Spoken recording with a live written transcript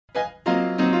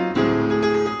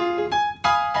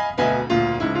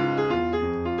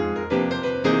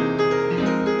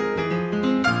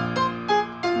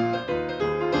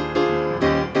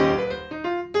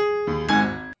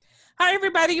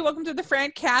to the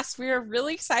Francast. We are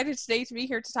really excited today to be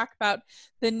here to talk about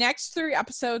the next 3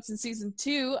 episodes in season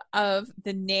 2 of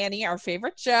The Nanny, our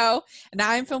favorite show. And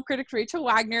I'm film critic Rachel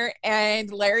Wagner,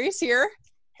 and Larry is here.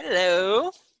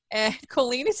 Hello. And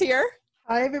Colleen is here.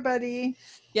 Hi, everybody.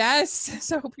 Yes,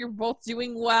 so I hope you're both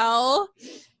doing well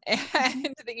and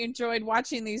that you enjoyed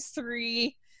watching these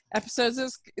 3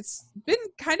 episodes. It's been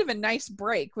kind of a nice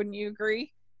break, wouldn't you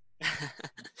agree?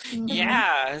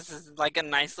 Yeah, this is like a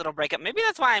nice little breakup. Maybe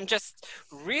that's why I'm just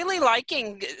really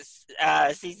liking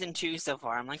season 2 so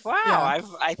far. I'm like, wow, Yeah.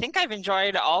 I think I've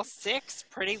enjoyed all 6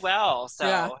 pretty well. So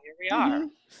here we are. Mm-hmm.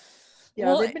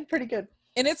 Yeah, they've been pretty good.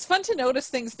 And it's fun to notice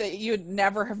things that you'd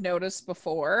never have noticed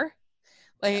before.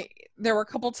 Like, there were a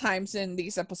couple times in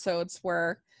these episodes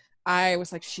where I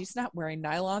was like, she's not wearing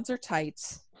nylons or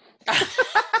tights.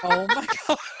 Oh my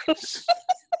gosh.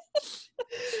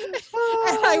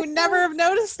 And I would never have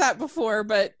noticed that before,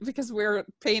 but because we're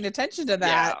paying attention to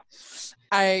that,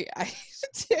 I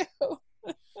do.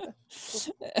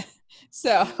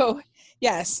 So,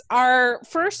 yes, our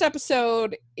first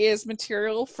episode is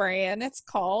Material Fran, it's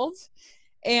called.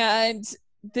 And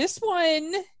this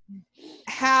one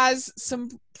has some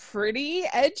pretty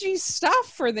edgy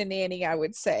stuff for the nanny, I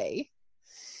would say.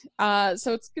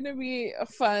 So it's going to be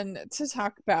fun to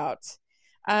talk about.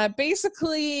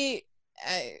 Basically,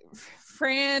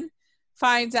 Fran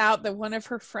finds out that one of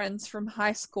her friends from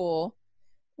high school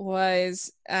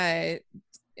was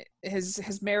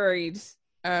has married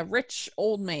a rich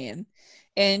old man,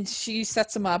 and she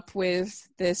sets him up with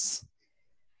this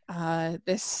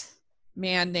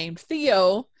man named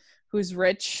Theo, who's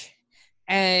rich,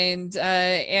 and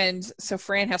so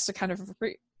Fran has to kind of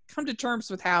come to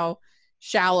terms with how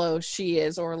shallow she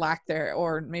is, or lack there,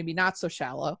 or maybe not so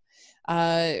shallow.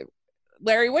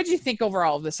 Larry, what did you think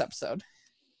overall of this episode?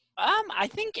 I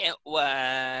think it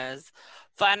was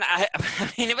fun. I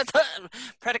mean, it was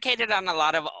predicated on a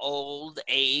lot of old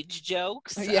age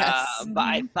jokes. Yes. But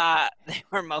I thought they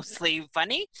were mostly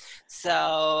funny.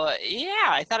 So yeah,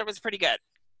 I thought it was pretty good.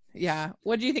 Yeah.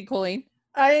 What do you think, Colleen?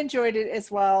 I enjoyed it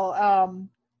as well.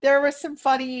 There was some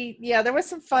funny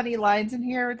lines in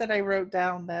here that I wrote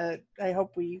down that I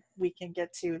hope we can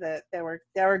get to, that they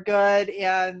were good,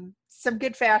 and some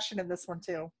good fashion in this one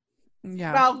too.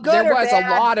 Yeah. Well, good there or was bad,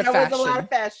 a lot of there fashion. was a lot of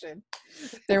fashion.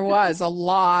 There was a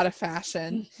lot of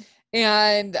fashion.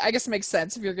 And I guess it makes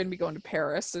sense. If you're going to be going to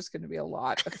Paris, there's going to be a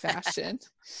lot of fashion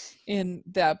in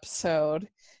the episode.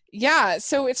 Yeah.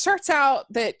 So it starts out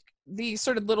that the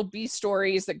sort of little B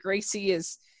story is that Gracie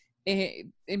is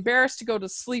embarrassed to go to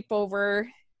sleepover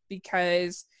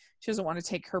because she doesn't want to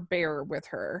take her bear with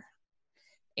her.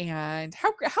 And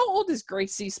how old is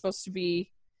Gracie supposed to be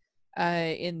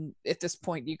at this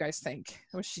point, do you guys think?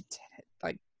 Was she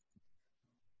like,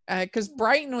 because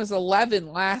Brighton was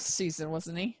 11 last season,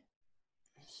 wasn't he?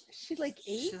 Is she like 8?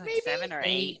 She's like maybe 7 or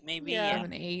 8, maybe. Yeah.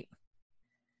 7, 8.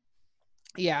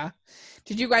 Yeah.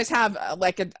 Did you guys have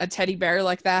like a teddy bear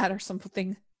like that or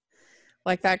something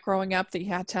like that growing up that you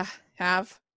had to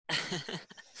have?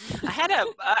 I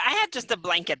had just a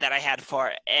blanket that I had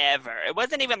forever. It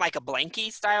wasn't even like a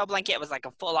blankie style blanket. It was like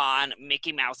a full on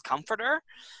Mickey Mouse comforter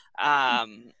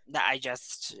that I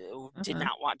just did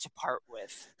not want to part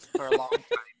with for a long time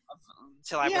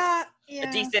until I was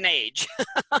a decent age.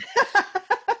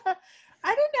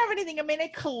 I didn't have anything. I mean,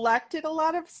 I collected a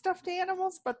lot of stuffed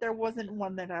animals, but there wasn't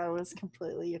one that I was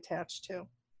completely attached to.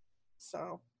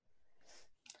 So.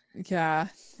 Yeah.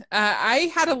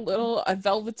 I had a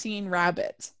velveteen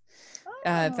rabbit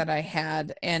that I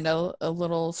had, and a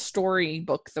little story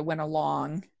book that went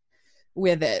along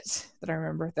with it that I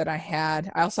remember that I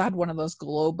had. I also had one of those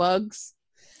glow bugs.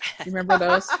 You remember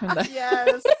those?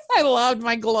 Yes. I loved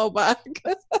my glow bug.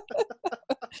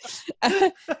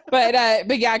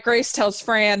 But yeah, Grace tells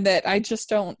Fran that I just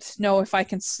don't know if I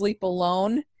can sleep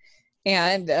alone.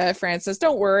 And Fran says,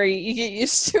 don't worry, you get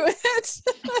used to it.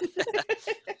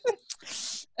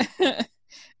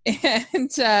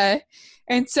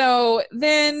 And so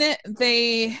then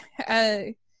they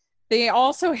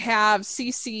also have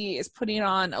Cece is putting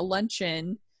on a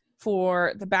luncheon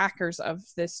for the backers of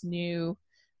this new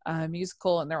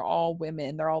musical, and they're all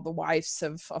women. They're all the wives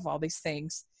of all these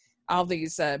things, all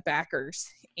these backers.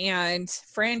 And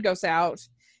Fran goes out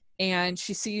and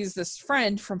she sees this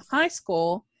friend from high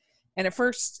school, and at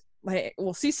first,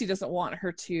 Cece doesn't want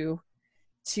her to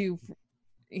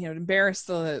embarrass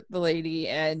the lady,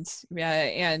 and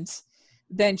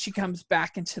then she comes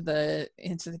back into the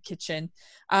kitchen.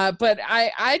 But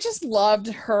I just loved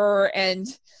her and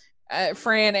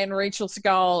Fran and Rachel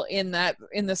Segall in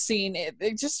the scene.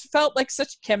 It just felt like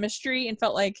such chemistry and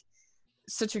felt like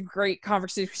such a great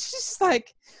conversation. She's just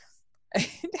like,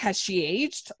 Has she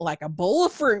aged like a bowl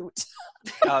of fruit?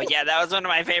 Oh yeah, that was one of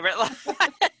my favorite lines.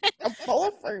 A bowl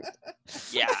of fruit.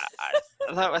 Yeah,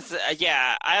 that was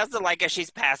yeah. I also like as she's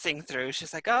passing through.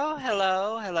 She's like, "Oh,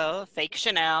 hello, fake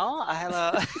Chanel,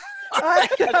 hello." That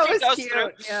She was goes cute.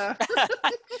 through. Yeah.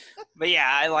 But yeah,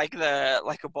 I like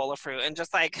a bowl of fruit and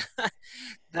just like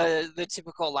the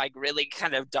typical like really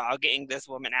kind of dogging this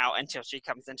woman out until she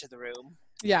comes into the room.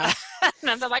 Yeah.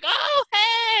 And they're like, "Oh,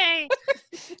 hey."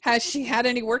 Has she had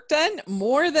any work done?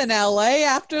 More than LA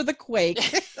after the quake.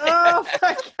 Oh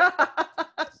my god.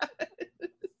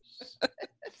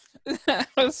 That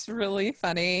was really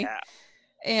funny. Yeah.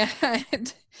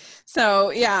 And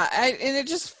so, yeah, and it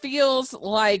just feels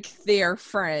like they're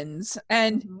friends.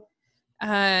 And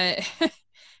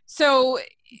so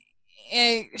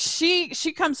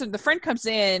she comes in, the friend comes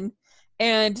in,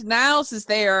 and Niles is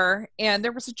there. And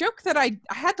there was a joke that I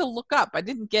had to look up. I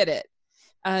didn't get it.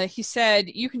 He said,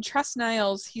 "You can trust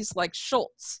Niles. He's like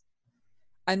Schultz."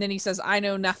 And then he says, "I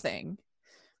know nothing."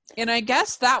 And I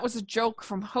guess that was a joke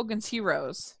from Hogan's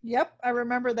Heroes. Yep, I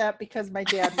remember that because my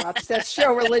dad watched that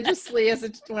show religiously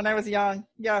when I was young.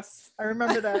 Yes, I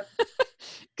remember that.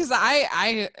 Because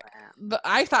I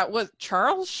thought, was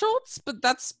Charles Schultz, but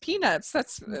that's Peanuts.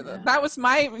 That was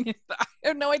my. I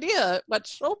had no idea what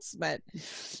Schultz meant,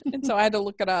 and so I had to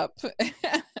look it up.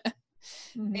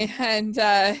 And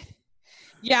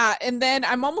yeah, and then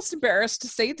I'm almost embarrassed to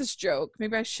say this joke.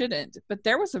 Maybe I shouldn't, but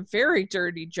there was a very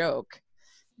dirty joke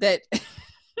that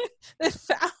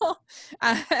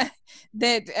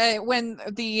when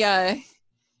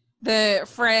the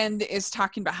friend is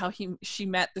talking about how she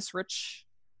met this rich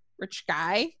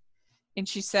guy, and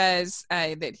she says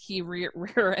that he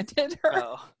rear-ended her.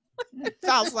 Oh.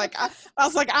 I was like,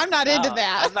 I'm not into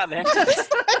that. I'm not into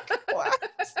that. What?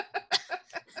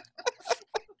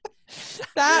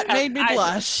 That made me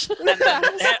blush.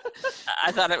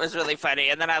 I thought it was really funny,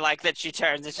 and then I like that she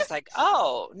turns and she's like,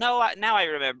 "Oh no, now I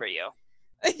remember you."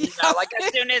 You know, like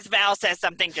as soon as Val says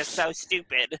something just so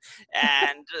stupid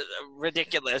and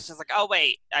ridiculous, she's like, "Oh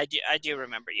wait, I do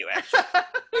remember you actually."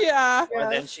 Yeah. Or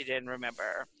then she didn't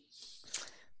remember.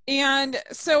 And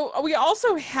so we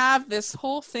also have this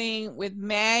whole thing with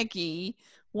Maggie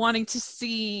wanting to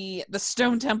see the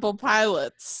Stone Temple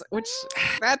Pilots, which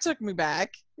that took me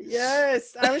back.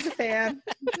 Yes, I was a fan.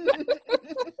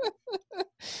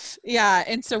 Yeah,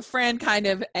 and so Fran kind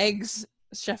of eggs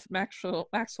Chef Maxwell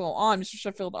on, Mr.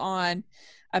 Sheffield on,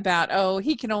 about, oh,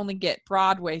 he can only get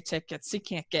Broadway tickets. He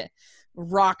can't get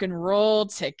rock and roll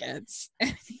tickets.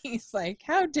 And he's like,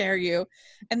 how dare you?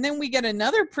 And then we get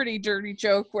another pretty dirty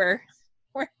joke where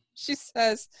she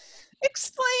says,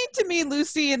 explain to me,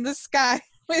 Lucy in the sky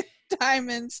with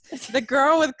diamonds, the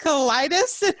girl with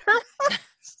colitis in her eyes.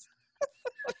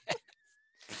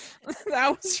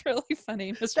 That was really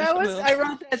funny. I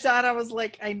wrote that down. I was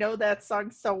like, I know that song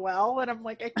so well, and I'm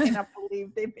like, I cannot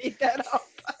believe they made that up.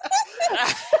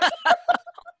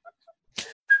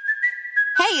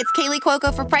 Hey, it's Kaylee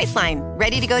Cuoco for Priceline.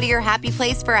 Ready to go to your happy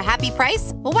place for a happy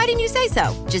price? Well, why didn't you say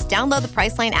so? Just download the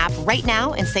Priceline app right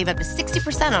now and save up to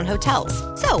 60% on hotels.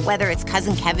 So whether it's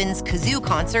Cousin Kevin's Kazoo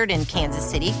Concert in Kansas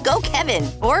City, go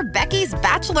Kevin, or Becky's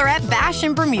Bachelorette Bash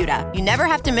in Bermuda, you never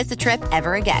have to miss a trip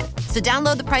ever again. So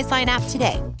download the Priceline app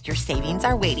today. Your savings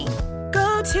are waiting.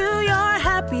 Go to your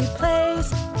happy place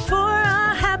for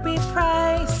a happy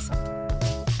price.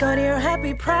 Go to your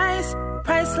happy price,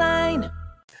 Priceline.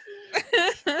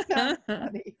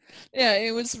 Yeah,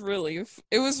 it was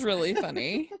really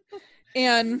funny.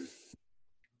 And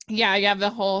yeah, you have the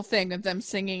whole thing of them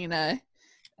singing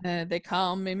they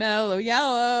call me Mellow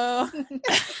Yellow.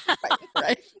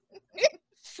 Right.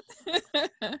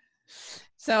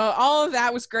 So all of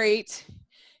that was great.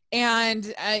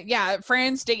 And yeah,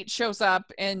 Fran's date shows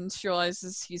up and she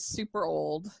realizes he's super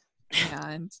old.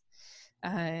 And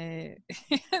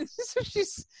so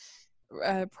she's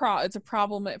it's a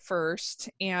problem at first,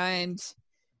 and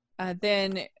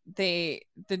then the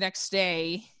next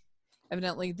day,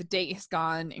 evidently the date has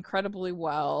gone incredibly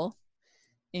well,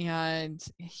 and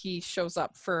he shows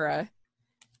up for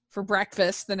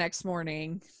breakfast the next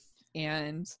morning,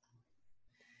 and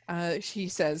she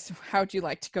says, how'd you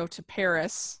like to go to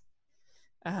Paris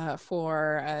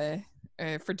for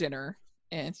dinner?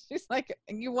 And she's like,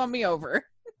 you won me over.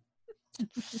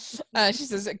 She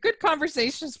says, a good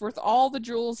conversation is worth all the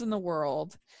jewels in the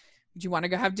world. Would you want to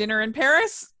go have dinner in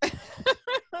Paris? And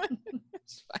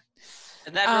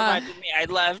that reminded me, I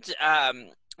loved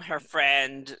her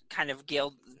friend kind of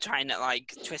trying to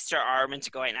like twist her arm into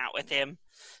going out with him.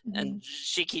 And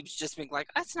she keeps just being like,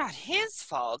 that's not his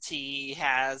fault. He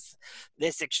has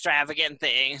this extravagant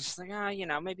thing. She's like,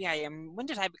 oh, maybe I am. When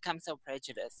did I become so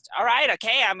prejudiced? All right,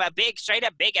 okay, I'm a straight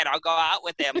up bigot. I'll go out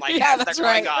with him. Like, Yeah, as that's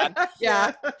they're going on.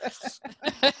 Yeah.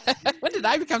 When did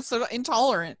I become so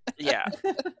intolerant? Yeah.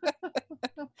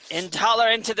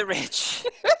 Intolerant to the rich.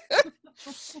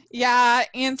 Yeah,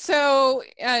 and so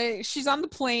she's on the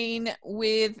plane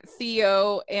with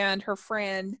Theo and her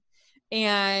friend,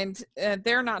 and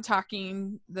they're not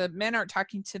talking. The men aren't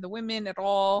talking to the women at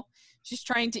all. She's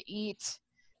trying to eat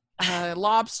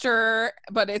lobster,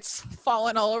 but it's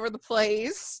fallen all over the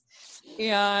place,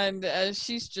 and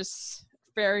she's just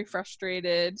very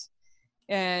frustrated,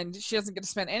 and she doesn't get to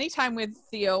spend any time with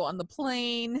Theo on the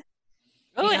plane.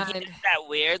 Oh, and he did that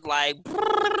weird, like,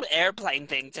 airplane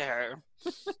thing to her.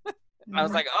 I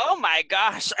was like, oh my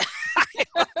gosh.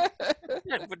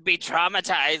 I would be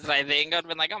traumatized, I think. I'd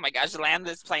been like, oh my gosh, land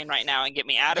this plane right now and get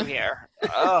me out of here.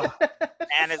 Oh,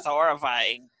 man, it's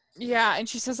horrifying. Yeah, and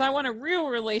she says, I want a real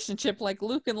relationship like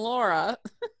Luke and Laura.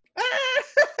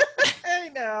 I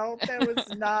know. That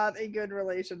was not a good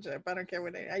relationship. I don't care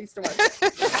what I used to watch.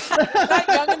 That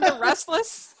Young and the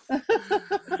Restless?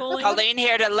 Colleen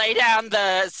here to lay down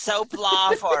the soap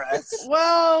law for us.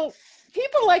 Well,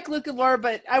 people like Luke and Laura,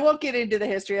 but I won't get into the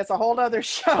history. It's a whole other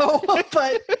show.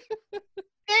 But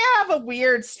they have a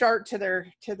weird start to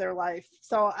their life.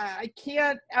 So I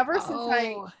can't, ever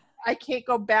since I can't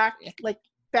go back, like,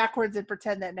 backwards and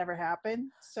pretend that never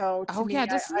happened. So to me,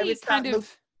 doesn't I he was kind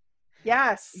of...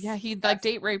 Yes. Yeah, he like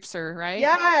date rapes her, right?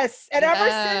 Yes. And ever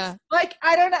since, like,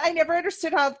 I don't know, I never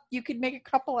understood how you could make a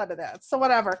couple out of that. So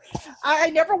whatever.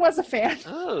 I never was a fan.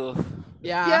 Oh.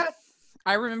 Yeah.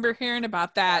 I remember hearing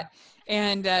about that.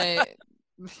 And I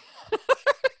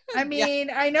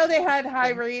mean, I know they had high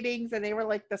ratings and they were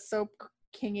like the soap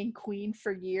king and queen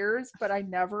for years, but I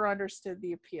never understood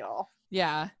the appeal.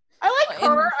 Yeah. I like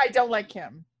her. I don't like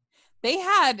him. They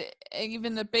had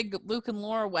even the big Luke and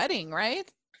Laura wedding,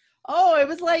 right? Oh, it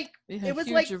was like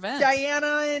event.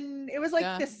 Diana, and it was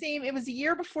like the same. It was a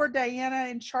year before Diana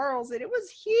and Charles, and it was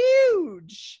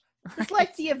huge. It's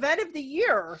like the event of the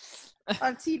year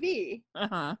on TV.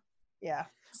 Yeah.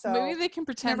 So maybe they can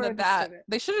pretend that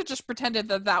they should have just pretended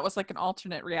that was like an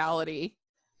alternate reality.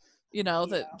 You know,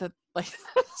 that like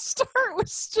start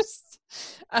was just,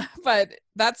 but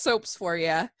that's soaps for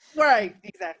you. Right.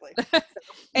 Exactly.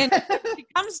 And she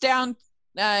comes down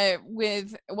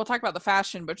we'll talk about the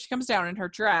fashion, but she comes down in her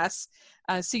dress.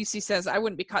 Cece says, I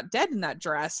wouldn't be caught dead in that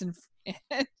dress. And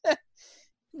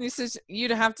he says,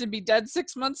 you'd have to be dead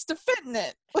 6 months to fit in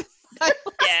it.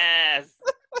 Yes.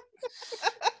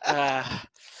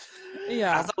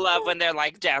 Yeah. I also love when they're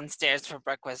like downstairs for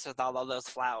breakfast with all of those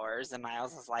flowers, and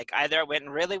Miles is like, either it went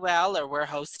really well or we're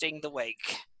hosting the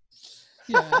wake.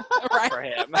 Yeah, right. For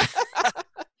him.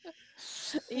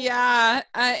 Yeah,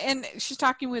 and she's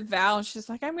talking with Val, and she's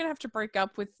like, I'm gonna have to break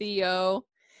up with Theo,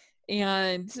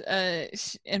 and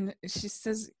she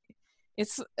says,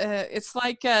 it's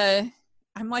like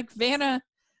I'm like Vanna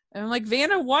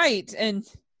White, and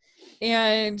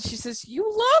she says, you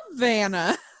love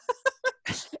Vanna.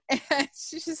 And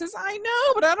she says, I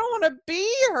know, but I don't want to be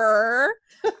her.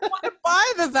 I want to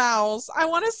buy the vowels. I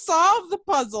want to solve the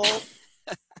puzzle.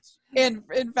 And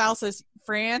Val says,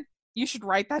 Fran, you should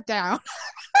write that down.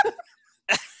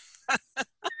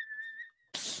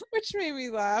 Which made me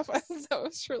laugh. I thought that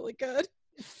was really good.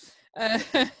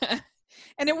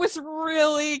 And it was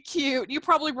really cute. You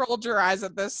probably rolled your eyes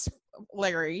at this,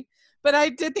 Larry. But I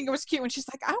did think it was cute when she's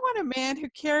like, I want a man who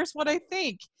cares what I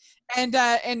think. And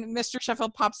Mr.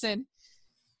 Sheffield pops in,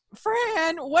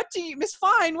 Fran, Miss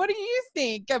Fine, what do you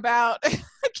think about, I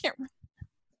can't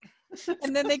remember.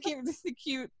 And then they came to the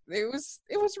cute, it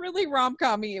was really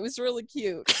rom-com-y. It was really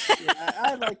cute. Yeah,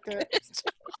 I liked it.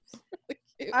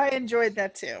 Really I enjoyed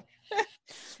that too.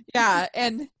 Yeah,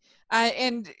 and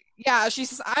yeah, she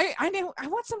says, I know, I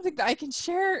want something that I can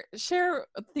share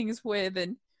things with,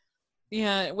 and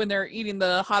yeah, when they're eating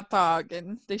the hot dog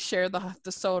and they share the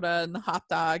soda and the hot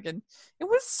dog, and it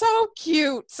was so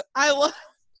cute. I love.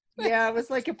 Yeah, it was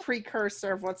like a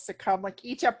precursor of what's to come. Like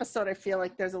each episode, I feel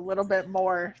like there's a little bit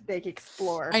more they can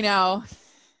explore. I know.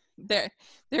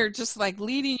 They're just like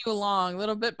leading you along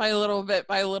little bit by little bit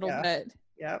by little bit.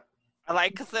 Yep. I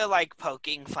like the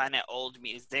poking fun at old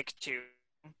music too,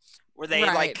 where they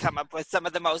like come up with some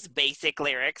of the most basic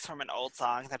lyrics from an old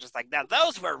song. They're just like, now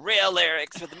those were real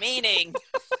lyrics with meaning.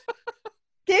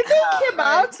 They make him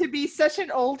out to be such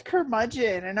an old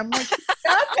curmudgeon, and I'm like, he's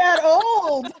not that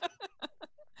old.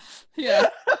 Yeah.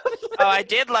 I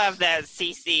did love that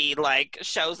Cece like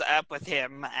shows up with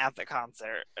him at the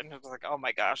concert, and it was like, oh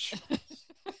my gosh.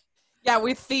 Yeah,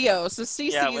 with Theo. So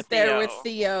Cece is there with Theo.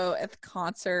 Theo at the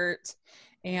concert,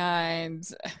 and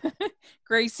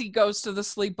Gracie goes to the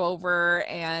sleepover,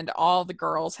 and all the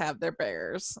girls have their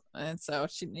bears, and so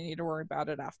she didn't need to worry about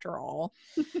it after all.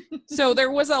 So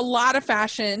there was a lot of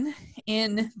fashion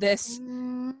in this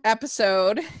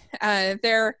episode.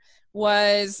 There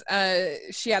was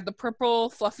she had the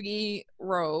purple fluffy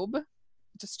robe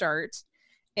to start,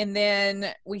 and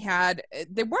then we had,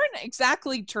 they weren't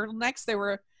exactly turtlenecks, they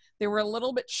were a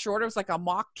little bit shorter. It was like a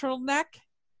mock turtleneck.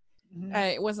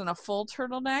 It wasn't a full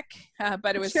turtleneck,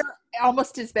 but it was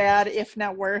almost as bad, if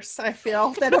not worse, I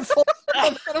feel, than a full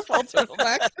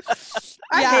turtleneck.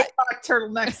 I hate mock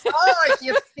turtlenecks. Oh, I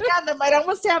can't stand them. I'd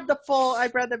almost have the full.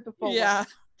 I'd rather have the full. Yeah. One.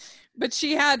 But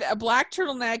she had a black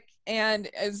turtleneck and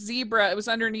a zebra. It was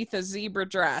underneath a zebra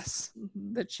dress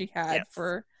that she had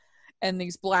and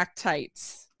these black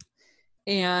tights.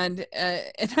 And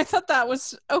I thought that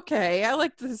was okay. I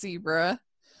liked the zebra.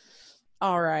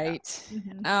 All right.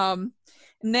 Yeah.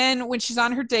 And then when she's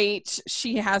on her date,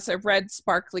 she has a red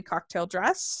sparkly cocktail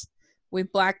dress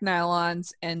with black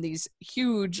nylons and these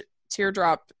huge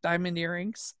teardrop diamond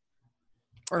earrings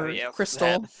or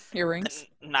crystal earrings.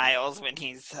 Niles when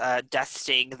he's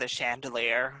dusting the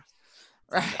chandelier.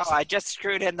 Right. Oh, I just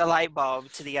screwed in the light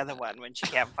bulb to the other one when she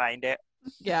can't find it.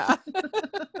 Yeah.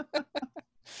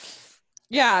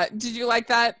 Yeah. Did you like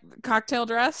that cocktail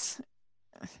dress?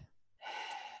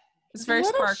 It's very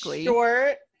sparkly.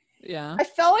 Short. Yeah. I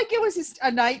felt like it was just a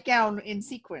nightgown in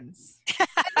sequins. And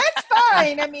that's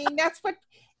fine. I mean, that's what,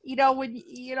 when,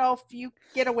 if you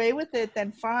get away with it,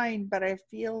 then fine. But I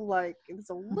feel like it was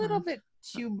a little bit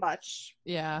too much.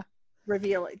 Yeah.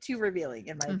 Too revealing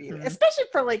in my view, especially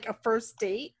for like a first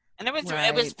date. And it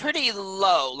was pretty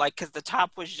low, like, because the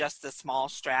top was just the small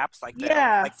straps, like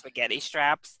like spaghetti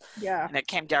straps. Yeah. And it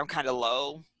came down kind of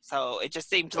low, so it just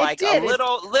seemed like a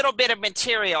little bit of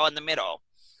material in the middle.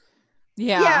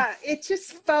 Yeah. Yeah, it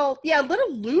just felt a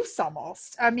little loose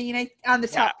almost. I mean, on the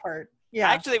top part.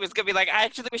 Yeah. Actually, it was gonna be like, I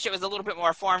actually wish it was a little bit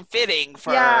more form fitting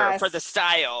for the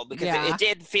style, because it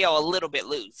did feel a little bit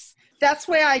loose. That's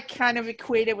why I kind of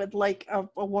equate it with like a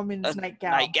woman's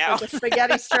nightgown. Like a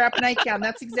spaghetti strap nightgown.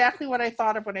 That's exactly what I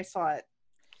thought of when I saw it.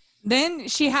 Then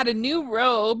she had a new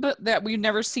robe that we've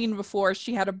never seen before.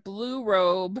 She had a blue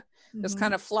robe that's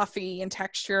kind of fluffy in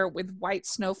texture with white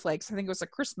snowflakes. I think it was a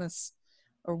Christmas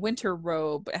or winter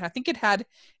robe. And I think it had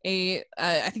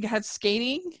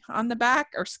skating on the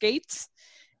back, or skates.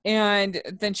 And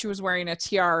then she was wearing a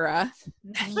tiara.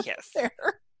 Yes.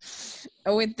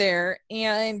 With there,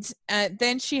 and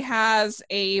then she has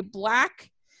a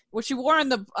black, what she wore on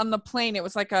the plane. It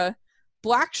was like a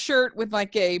black shirt with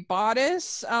like a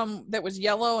bodice that was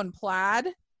yellow and plaid,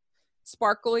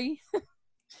 sparkly.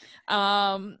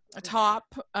 A top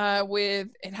with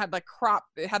it had the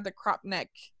crop neck,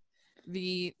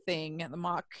 the thing, the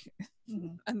mock.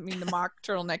 I mean the mock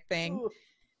turtleneck thing,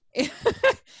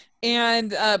 and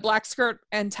black skirt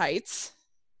and tights.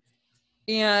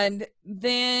 And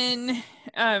then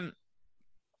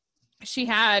she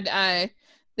had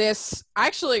this, I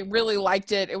actually really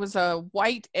liked it. It was a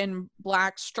white and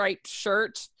black striped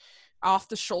shirt off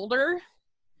the shoulder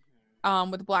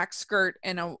with a black skirt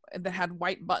and that had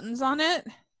white buttons on it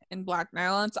and black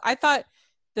nylons. I thought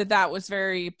that was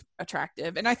very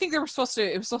attractive. And I think it was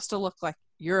supposed to look like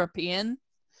European,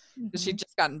 because she'd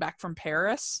just gotten back from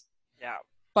Paris. Yeah.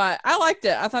 But I liked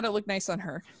it. I thought it looked nice on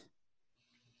her.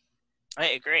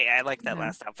 I agree. I like that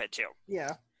last outfit too.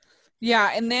 Yeah.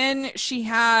 Yeah, and then she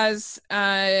has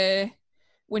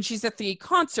when she's at the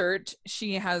concert,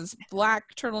 she has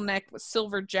black turtleneck with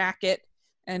silver jacket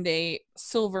and a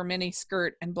silver mini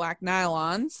skirt and black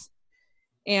nylons.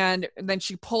 And then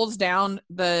she pulls down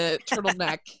the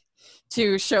turtleneck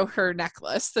to show her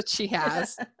necklace that she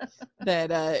has.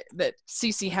 that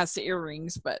Cece has the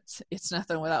earrings, but it's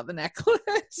nothing without the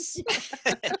necklace.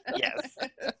 Yes.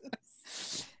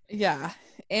 Yeah,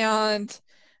 and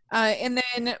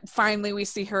then finally we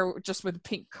see her just with a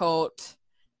pink coat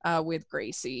with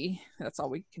Gracie. That's all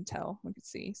we can tell. We can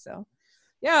see. So,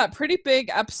 yeah, pretty big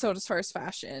episode as far as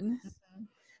fashion.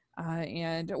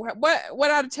 And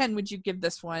what out of 10 would you give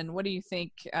this one? What do you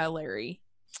think, Larry?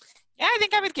 Yeah, I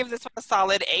think I would give this one a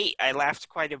solid 8. I laughed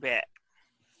quite a bit.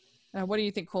 What do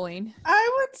you think, Colleen?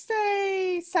 I would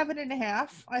say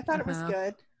 7.5. I thought it was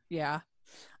good. Yeah.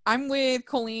 I'm with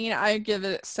Colleen. I give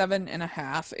it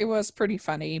 7.5. It was pretty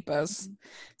funny, but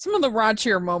some of the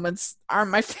raunchier moments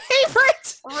aren't my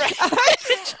favorite. Right.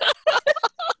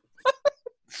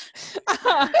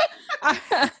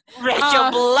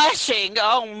 Rachel blushing.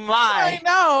 Oh my. I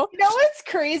know. You know what's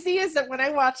crazy is that when I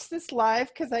watched this live,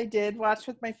 because I did watch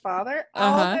with my father,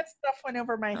 all of that stuff went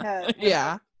over my head.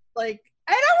 Yeah. Like,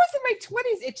 and I was in my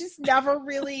 20s. It just never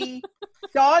really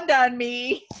dawned on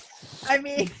me. I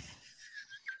mean,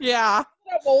 yeah.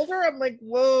 when I'm older, I'm like,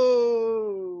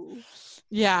 whoa.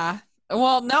 Yeah.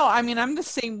 Well, no, I mean, I'm the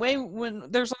same way when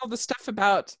there's all the stuff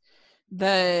about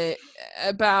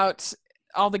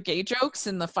all the gay jokes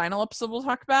in the final episode we'll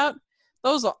talk about.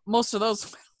 Most of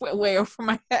those went way over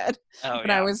my head when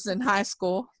I was in high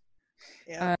school.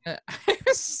 Yeah. I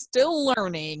was still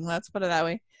learning. Let's put it that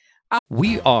way.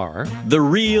 We are the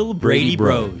real Brady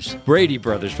Bros. Brady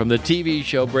Brothers from the TV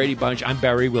show Brady Bunch. I'm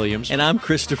Barry Williams. And I'm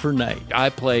Christopher Knight. I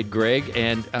played Greg.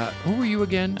 And who were you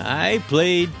again? I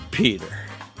played Peter.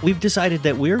 We've decided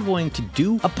that we're going to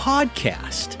do a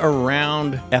podcast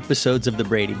around episodes of the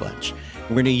Brady Bunch.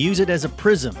 We're going to use it as a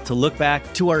prism to look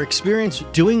back to our experience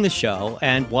doing the show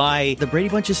and why the Brady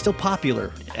Bunch is still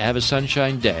popular. Have a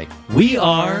sunshine day. We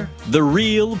are the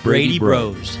real Brady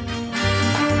Bros.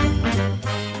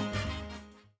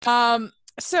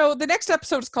 So the next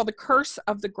episode is called The Curse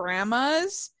of the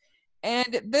Grandmas.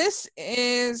 And this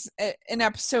is an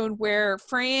episode where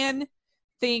Fran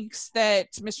thinks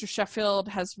that Mr. Sheffield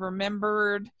has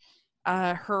remembered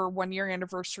her 1-year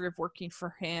anniversary of working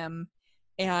for him,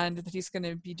 and that he's going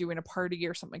to be doing a party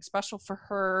or something special for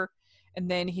her. And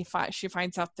then she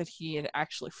finds out that he had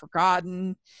actually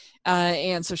forgotten,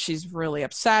 and so she's really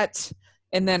upset.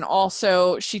 And then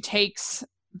also she takes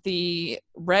the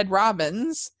Red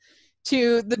Robins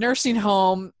to the nursing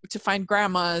home to find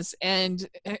grandmas, and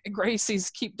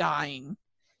Gracie's keep dying.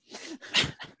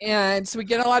 And so we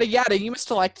get a lot of yada. You must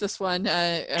have liked this one,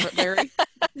 Larry.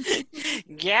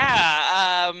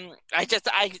 Yeah.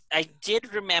 I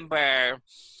did remember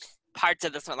parts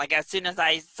of this one. Like, as soon as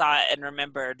I saw it and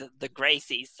remembered the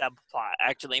Gracie subplot,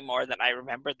 actually more than I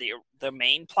remembered the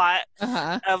main plot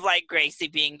of, like, Gracie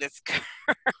being this girl.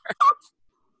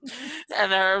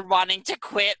 And they're wanting to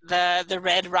quit the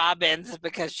Red Robins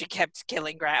because she kept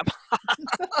killing Grandma.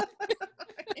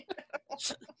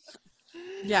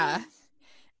 Yeah.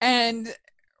 And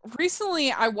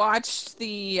recently I watched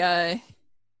the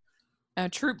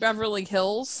Troop Beverly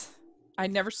Hills.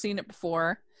 I'd never seen it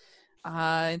before.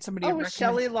 And somebody had recommended.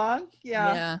 Shelley Long?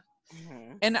 Yeah.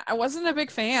 Mm-hmm. And I wasn't a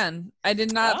big fan. I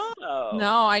did not.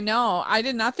 No, I know. I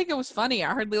did not think it was funny.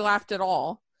 I hardly laughed at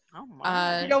all. Oh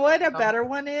my. You know what a better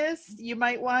one is? You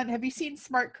might want. Have you seen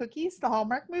Smart Cookies, the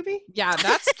Hallmark movie? Yeah,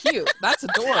 that's cute. That's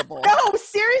adorable. No,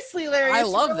 seriously, Larry. I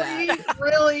love really, that.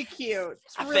 Really cute.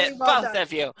 It's I really fit well both done.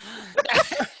 of you.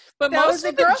 But That most was a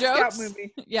of the Girl jokes, Scout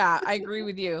movie. yeah, I agree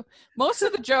with you. Most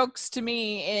of the jokes to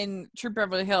me in Troop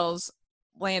Beverly Hills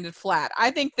landed flat.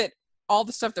 I think that all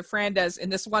the stuff that Fran does in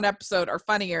this one episode are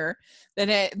funnier than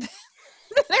than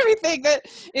everything that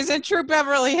is in Troop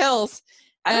Beverly Hills.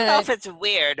 I don't know if it's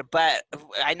weird, but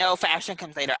I know fashion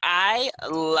comes later. I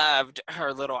loved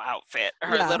her little outfit,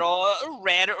 her little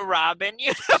Red Robin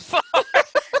uniform.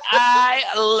 I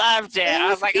loved it. I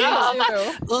was like,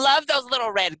 oh, love those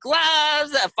little red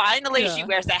gloves. Finally, she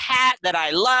wears a hat that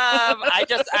I love.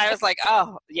 I was like,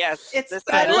 oh, yes. It's I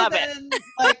better love than it.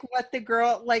 like what the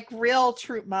girl, like real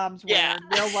troop moms wear in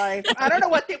real life. I don't know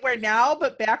what they wear now,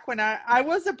 but back when I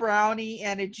was a brownie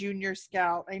and a junior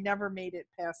scout, I never made it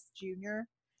past junior.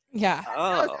 Yeah.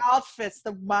 Those outfits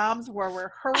the moms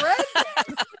were horrendous.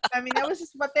 I mean, that was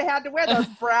just what they had to wear, those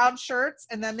brown shirts,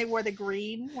 and then they wore the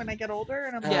green when I get older.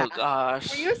 And I'm like,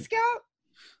 gosh. were you a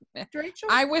scout, Rachel?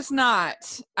 I was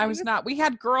not. We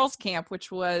had girls' camp, which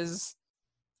was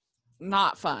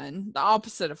not fun, the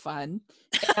opposite of fun.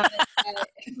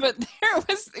 But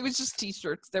it was just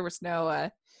t-shirts. There was no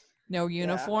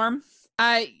uniform.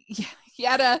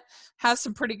 Yetta has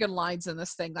some pretty good lines in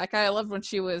this thing. Like, I loved when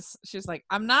she was like,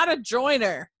 I'm not a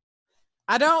joiner.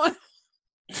 I don't.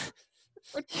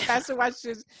 That's why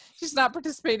she's not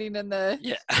participating in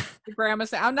the grandma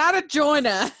saying, I'm not a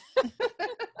joiner.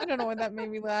 I don't know why that made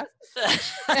me laugh.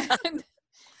 And,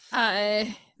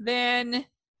 then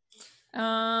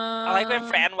I like when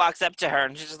Fran walks up to her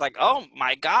and she's just like, oh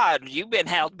my God, you've been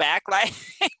held back, like,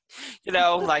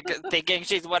 like thinking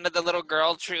she's one of the little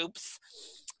girl troops.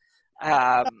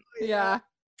 Yeah.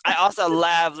 I also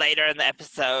love later in the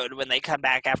episode when they come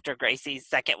back after Gracie's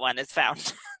second one is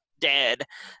found dead.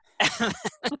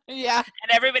 Yeah.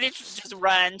 And everybody just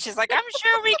runs. She's like, I'm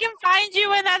sure we can find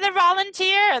you another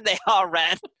volunteer. And they all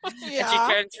run. Yeah. And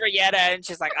she turns for Yetta and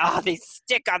she's like, oh, they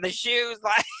stick on the shoes,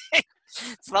 like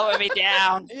slowing me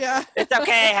down. Yeah. It's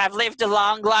okay. I've lived a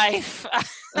long life.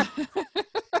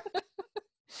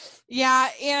 Yeah.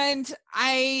 And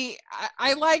I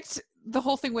liked the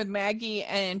whole thing with Maggie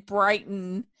and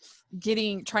Brighton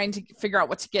trying to figure out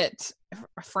what to get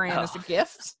Fran as a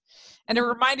gift. And it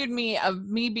reminded me of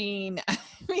me being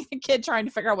a kid trying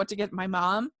to figure out what to get my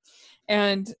mom.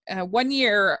 And one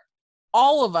year,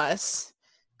 all of us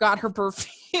got her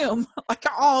perfume. Like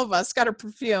all of us got her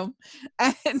perfume.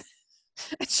 And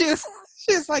she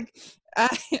was like,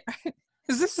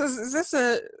 is this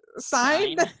a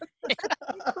sign?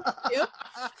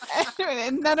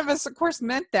 And none of us, of course,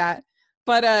 meant that.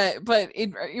 But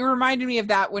it reminded me of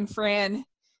that when Fran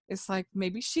is like,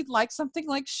 maybe she'd like something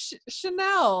like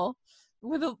Chanel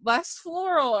with a less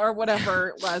floral or whatever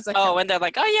it was. And they're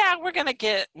like, oh yeah, we're gonna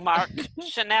get Mark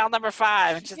Chanel number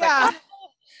 5, and she's like,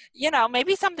 well,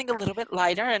 maybe something a little bit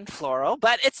lighter and floral,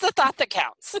 but it's the thought that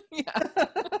counts. Yeah.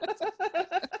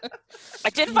 I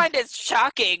did find it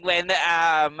shocking when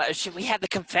we had the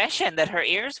confession that her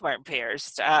ears weren't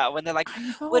pierced. When they're like,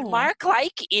 would Mark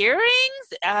like earrings?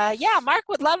 Yeah, Mark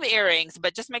would love earrings,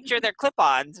 but just make sure they're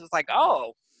clip-ons. It was like,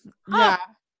 yeah,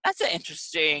 that's an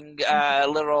interesting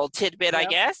little tidbit, I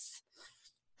guess.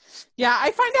 Yeah,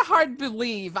 I find it hard to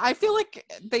believe. I feel like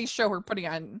they show her putting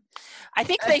on. I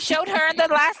think they showed her in the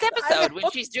last episode when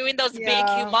she's doing those big,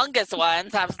 humongous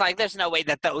ones. I was like, there's no way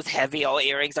that those heavy old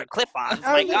earrings are clip-ons.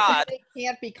 My God. They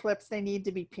can't be clips. They need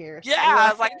to be pierced. Yeah, I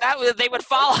was like, they would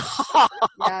fall off.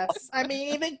 Yes. I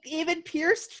mean, even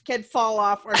pierced can fall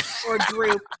off or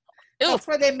droop. That's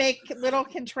why they make little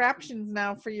contraptions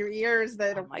now for your ears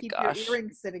that'll keep your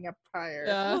earrings sitting up higher.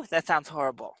 Yeah. Ooh, that sounds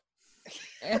horrible.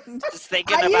 And just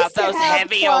thinking about those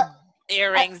heavy old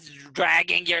earrings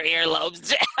dragging your earlobes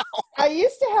down. I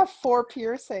used to have 4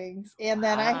 piercings, and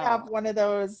then I have one of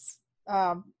those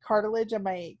cartilage on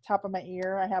my top of my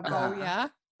ear. I have one. Yeah.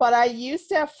 But I used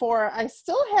to have 4. I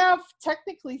still have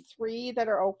technically 3 that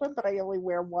are open, but I only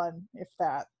wear 1, if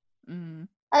that. Mm.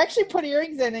 I actually put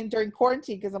earrings in during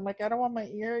quarantine because I'm like, I don't want my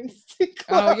earrings to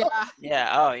close. Oh yeah. Yeah.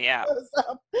 Oh yeah.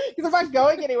 Because I'm not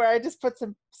going anywhere. I just put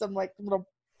some like little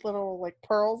like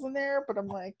pearls in there. But I'm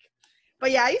like,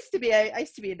 but yeah, I used to be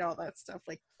into all that stuff.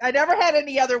 Like, I never had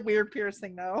any other weird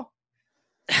piercing though.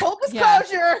 Full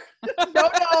disclosure. No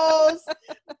nose.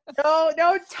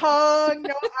 No tongue.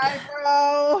 No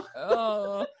eyebrow.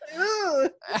 Oh.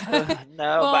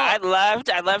 No, but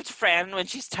I loved Fran when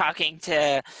she's talking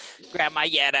to Grandma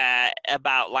Yetta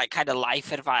about like kind of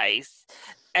life advice,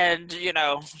 and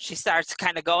she starts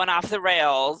kind of going off the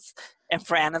rails, and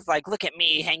Fran is like, "Look at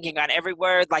me, hanging on every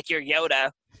word like you're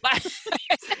Yoda." I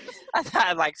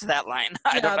liked that line.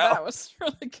 I don't know. That was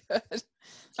really good.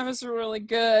 That was really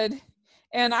good.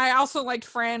 And I also liked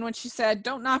Fran when she said,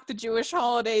 "Don't knock the Jewish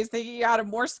holidays. They get you out of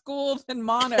more school than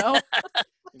mono."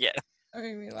 Yeah. That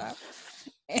made me laugh.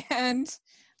 And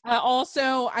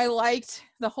also, I liked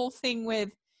the whole thing with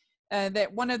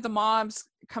that one of the moms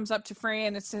comes up to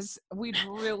Fran and says, "We'd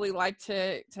really like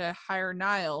to hire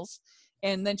Niles."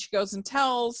 And then she goes and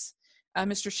tells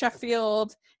Mr.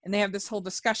 Sheffield, and they have this whole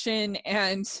discussion.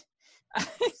 And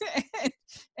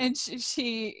and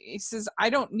she says, "I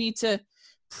don't need to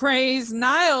praise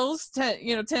Niles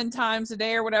 10 times a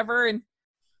day or whatever."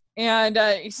 And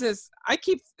he says,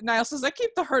 Niles says, "I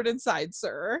keep the hurt inside,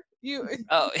 sir. You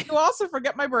also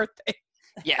forget my birthday."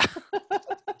 Yeah.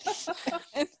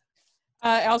 And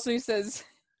also he says,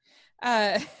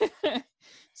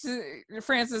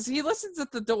 Francis, he listens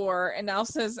at the door, and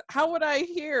Niles says, "How would I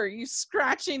hear you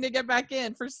scratching to get back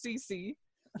in for Cece?"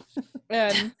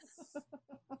 And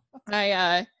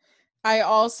I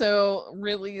also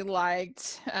really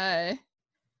liked Cece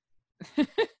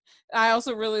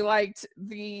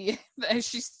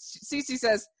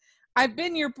says, "I've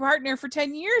been your partner for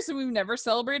 10 years and we've never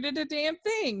celebrated a damn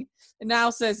thing." And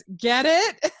Niles says, "Get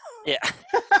it?" Yeah.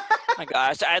 Oh my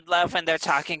gosh, I'd love when they're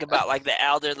talking about like the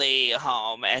elderly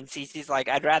home, and Cece's like,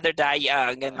 "I'd rather die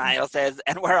young," and Niles says,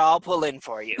 "And we're all pulling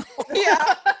for you."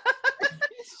 Yeah.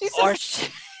 She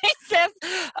says,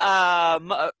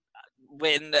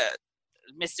 when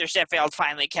Mr. Sheffield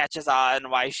finally catches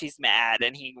on why she's mad,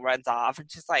 and he runs off,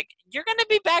 and she's like, "You're going to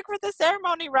be back for the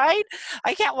ceremony, right?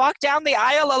 I can't walk down the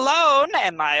aisle alone."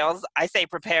 And Niles, I say,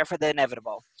 "Prepare for the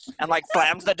inevitable," and like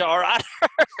slams the door on her.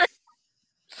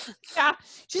 Yeah,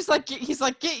 he's like,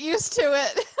 "Get used to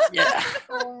it." Yeah.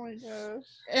 Oh my gosh.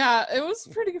 Yeah, it was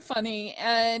pretty funny.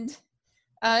 And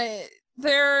and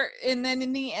then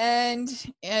in the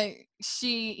end,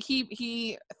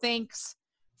 he thanks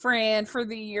Fran for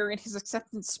the year in his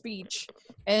acceptance speech,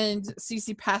 and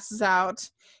Cece passes out,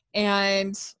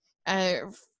 and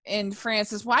Fran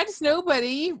says, "Why does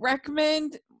nobody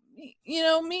recommend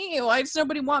me? Why does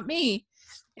nobody want me?"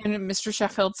 And Mr.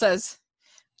 Sheffield says,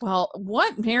 "Well,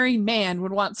 what married man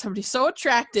would want somebody so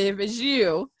attractive as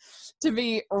you to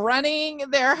be running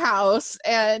their house,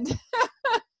 and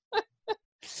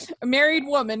a married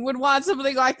woman would want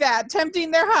something like that,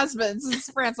 tempting their husbands. And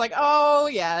Fran's like, oh,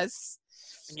 yes.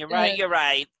 When you're right, you're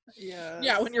right.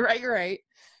 Yeah, when you're right, you're right.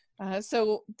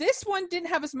 So this one didn't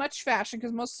have as much fashion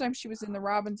because most of the time she was in the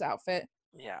Robin's outfit.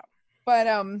 Yeah. But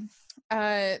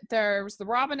there was the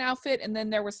Robin outfit, and then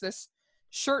there was this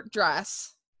shirt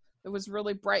dress that was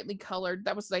really brightly colored.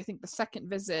 That was, I think, the second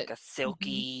visit. Like a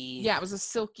silky. Yeah, it was a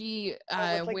silky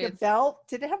with a belt.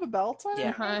 Did it have a belt on it?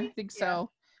 Yeah. I think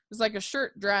so. It was like a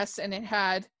shirt dress, and it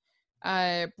had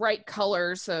bright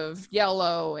colors of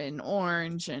yellow and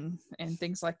orange and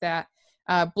things like that.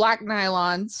 Black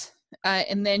nylons.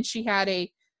 And then she had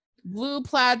a blue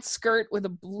plaid skirt with a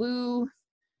blue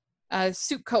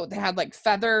suit coat that had like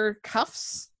feather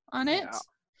cuffs on it. Yeah.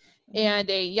 And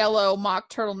a yellow mock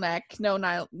turtleneck. No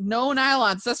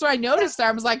nylons. That's what I noticed there.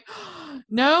 I was like,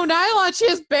 no nylon. She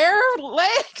has bare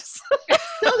legs.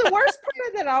 So the worst part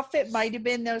of that outfit might have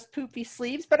been those poofy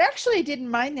sleeves, but actually I didn't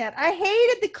mind that. I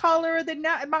hated the color of the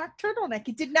mock turtleneck.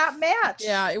 It did not match.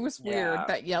 Yeah, it was weird,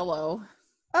 that yellow.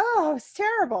 Oh, it's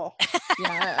terrible.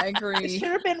 Yeah, I agree. It should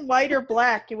have been white or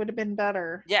black. It would have been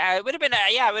better. Yeah, it would have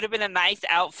been a nice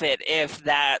outfit if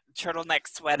that turtleneck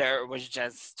sweater was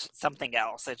just something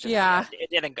else. It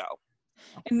didn't go.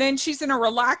 And then she's in a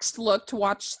relaxed look to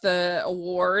watch the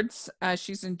awards.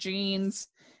 She's in jeans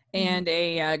and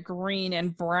a green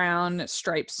and brown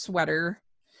striped sweater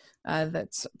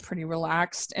that's pretty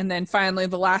relaxed. And then finally,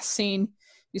 the last scene,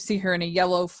 you see her in a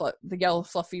yellow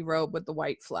fluffy robe with the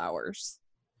white flowers.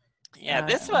 Yeah,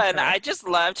 this one, I just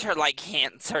loved her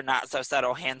hints, her not so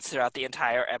subtle hints throughout the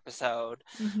entire episode.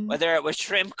 Mm-hmm. Whether it was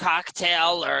shrimp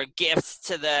cocktail or gifts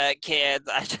to the kids,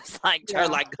 I just liked her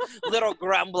little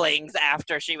grumblings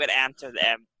after she would answer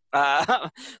them.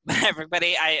 But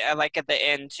everybody, I like at the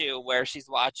end too, where she's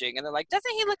watching and they're like,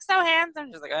 doesn't he look so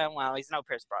handsome? She's like, oh, well, he's no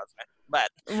Pierce Brosnan.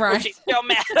 But she's still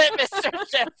mad at Mr.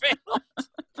 Sheffield.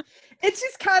 It's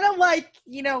just kind of like,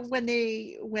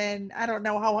 when I don't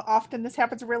know how often this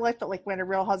happens in real life, but like when a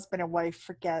real husband and wife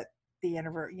forget the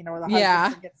anniversary, the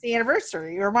husband forgets the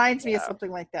anniversary. It reminds me of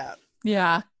something like that.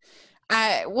 Yeah.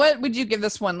 What would you give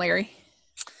this one, Larry?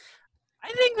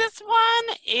 I think this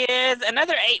one is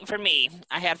another 8 for me.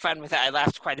 I had fun with it. I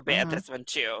laughed quite a bit at this one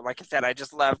too. Like I said, I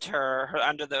just loved her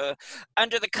under the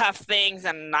cuff things,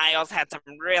 and Niles had some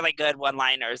really good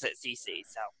one-liners at CC.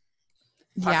 So.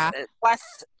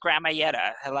 Plus Grandma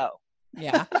Yetta. Hello.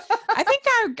 Yeah. I think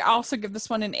I would also give this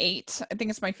one an 8. I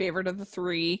think it's my favorite of the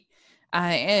 3.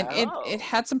 And it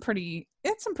had some pretty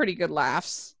good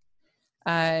laughs.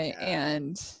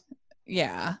 And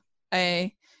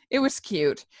it was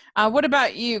cute. What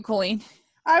about you, Colleen?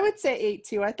 I would say 8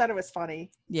 too. I thought it was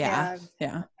funny. Yeah.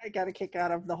 And I got a kick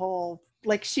out of the whole,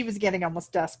 like, she was getting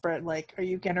almost desperate. Like, are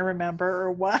you going to remember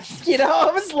or what?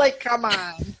 I was like, come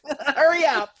on, hurry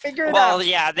up, figure it out. Well,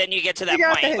 yeah, then you get to that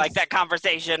point, like that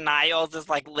conversation, Niles is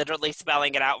like literally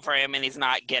spelling it out for him and he's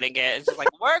not getting it. It's just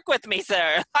like, work with me,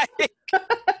 sir. I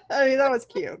mean, that was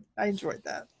cute. I enjoyed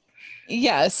that.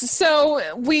 Yes.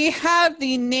 So we have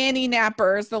the nanny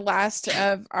nappers, the last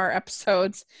of our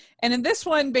episodes. And in this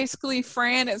one, basically,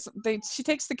 Fran she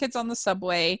takes the kids on the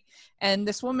subway, and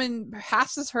this woman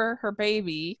passes her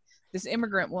baby, this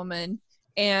immigrant woman,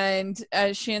 and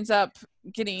she ends up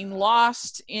getting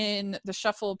lost in the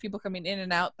shuffle of people coming in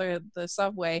and out the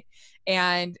subway.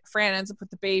 And Fran ends up with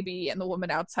the baby and the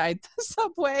woman outside the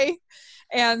subway.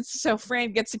 And so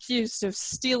Fran gets accused of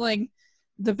stealing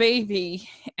the baby,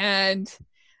 and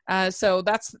so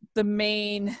that's the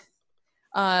main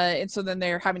and so then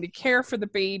they're having to care for the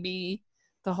baby,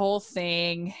 the whole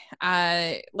thing.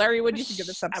 Larry, what did you think of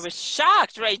this episode? I was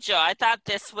shocked, Rachel. I thought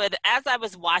this would, as I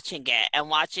was watching it and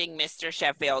watching Mr.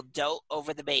 Sheffield dote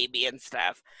over the baby and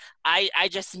stuff, I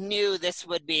just knew this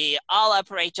would be all up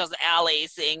Rachel's alley,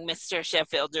 seeing Mr.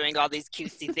 Sheffield doing all these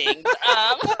cutesy things.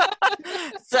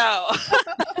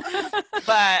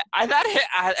 But I thought,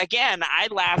 again, I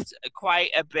laughed quite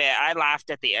a bit. I laughed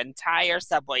at the entire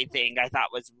subway thing. I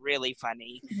thought was really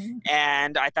funny. Mm-hmm.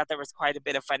 And I thought there was quite a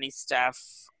bit of funny stuff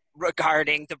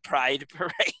regarding the Pride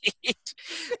Parade,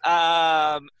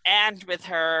 and with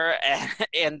her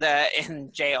in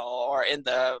jail or in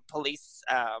the police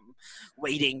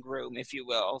waiting room, if you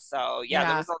will. So there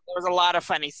was a lot of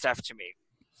funny stuff to me.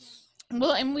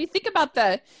 Well, and we think about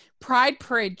the Pride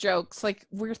Parade jokes, like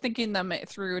we're thinking them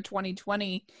through a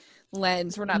 2020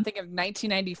 lens. We're not thinking of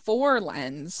 1994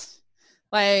 lens.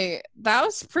 Like that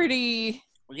was pretty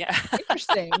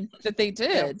interesting that they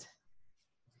did.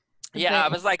 Yeah, I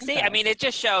was like, see, I mean, it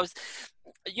just shows,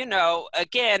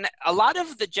 again, a lot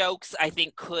of the jokes I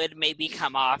think could maybe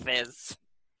come off as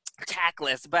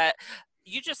tactless, but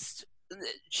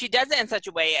she does it in such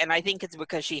a way, and I think it's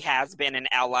because she has been an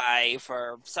ally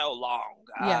for so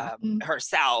long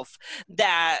herself,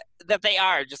 that they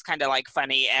are just kind of like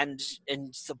funny and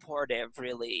supportive,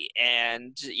 really.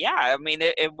 And yeah, I mean,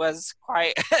 it was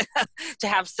quite to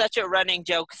have such a running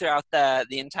joke throughout the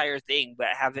entire thing, but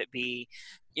have it be,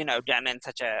 done in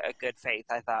such a good faith,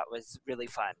 I thought was really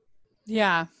fun.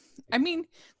 Yeah. I mean,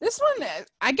 this one,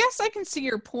 I guess I can see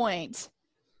your point,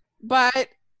 but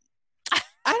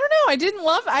I don't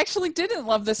know. I actually didn't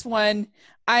love this one.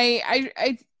 I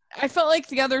felt like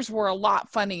the others were a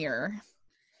lot funnier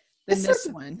than this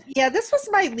one. Yeah, this was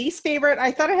my least favorite.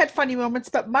 I thought it had funny moments,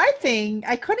 but my thing,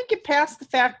 I couldn't get past the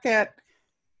fact that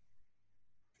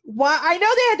I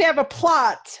know they had to have a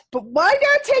plot, but why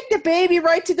not take the baby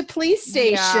right to the police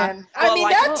station? Yeah. I mean,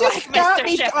 that just got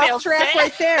me off track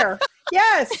right there.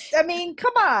 Yes. I mean,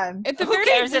 come on. At the Who very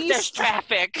cares least, if there's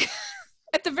traffic?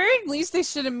 At the very least, they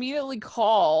should immediately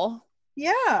call.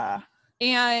 Yeah.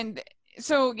 And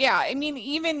so, yeah, I mean,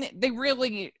 even they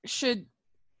really should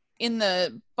in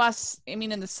the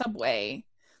subway.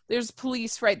 There's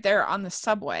police right there on the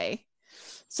subway.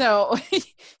 So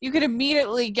you could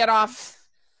immediately get off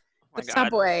the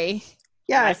subway.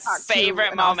 Yes. My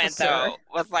favorite moment, though,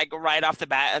 was like right off the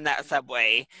bat in that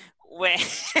subway when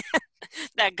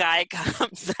that guy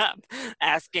comes up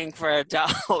asking for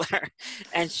 $1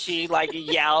 and she like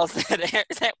yells at him,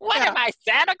 "What am I,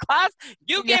 Santa Claus?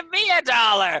 You give me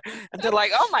 $1." And they're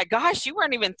like, "Oh my gosh, you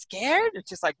weren't even scared?" It's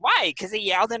just like, why? Because he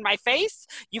yelled in my face?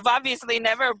 You've obviously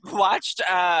never watched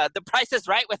The Price is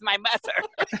Right with my mother.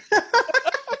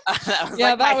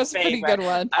 That was a pretty good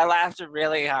one. I laughed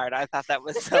really hard. I thought that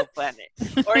was so funny.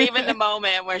 Or even the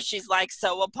moment where she's like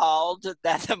so appalled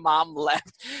that the mom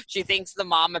left. She thinks the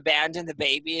mom abandoned the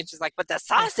baby, and she's like, "But the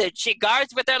sausage she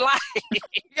guards with her life."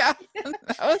 Yeah,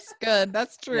 that was good.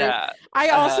 That's true. Yeah. I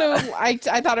also I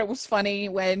thought it was funny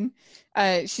when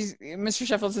Mr.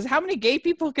 Sheffield says, "How many gay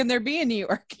people can there be in New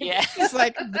York?" Yeah. He's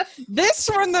like, "This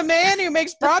from the man who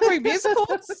makes Broadway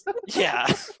musicals?" Yeah.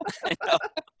 I know.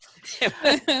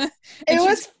 It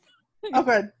was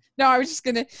good. No, I was just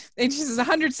gonna. And she says,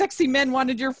 100 sexy men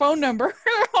wanted your phone number.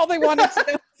 All they wanted to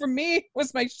know from me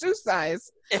was my shoe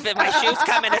size. If my shoes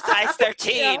come in a size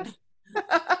 13.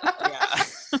 Yeah.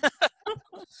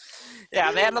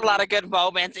 Yeah, they had a lot of good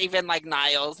moments. Even like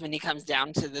Niles, when he comes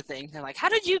down to the thing, they're like, "How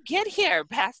did you get here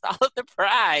past all of the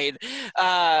pride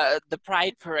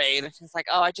parade?" And she's like,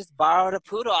 "Oh, I just borrowed a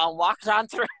poodle and walked on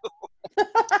through."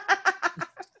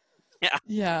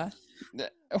 Yeah.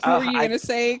 What were you going to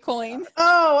say, Colleen?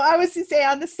 Oh, I was going to say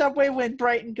on the subway when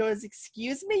Brighton goes,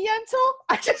 "Excuse me, Yentl?"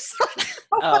 I just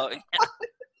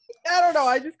I don't know.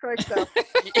 I just cracked up.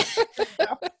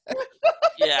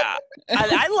 Yeah.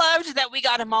 I loved that we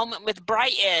got a moment with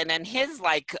Brighton and his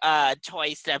like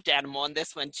toy stuffed animal in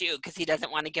this one too, because he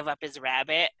doesn't want to give up his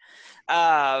rabbit.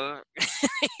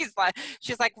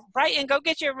 She's like, "Brighton, go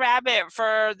get your rabbit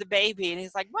for the baby." And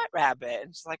he's like, "What rabbit?"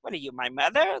 And she's like, "What are you, my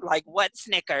mother? Like, what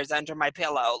Snickers under my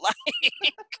pillow?" Like,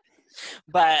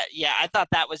 but yeah, I thought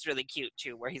that was really cute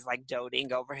too, where he's like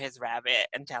doting over his rabbit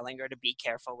and telling her to be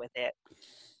careful with it.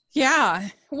 Yeah.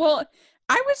 Well,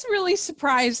 I was really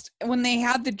surprised when they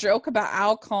had the joke about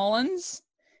Al Collins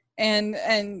and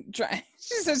she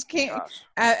says,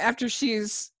 after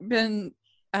she's been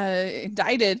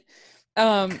indicted,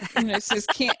 says,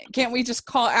 can't we just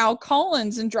call Al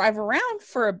Collins and drive around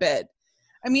for a bit?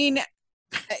 I mean,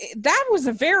 that was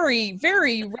a very,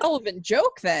 very relevant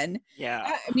joke then. Yeah.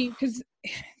 I mean, because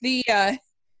the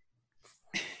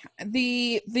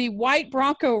white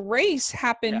Bronco race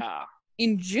happened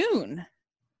in June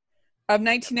of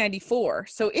 1994,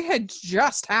 so it had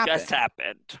just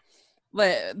happened.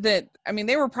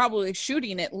 They were probably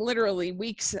shooting it literally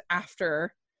weeks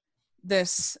after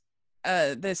this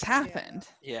happened.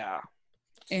 Yeah.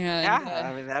 And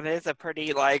I mean, that is a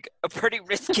pretty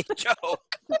risky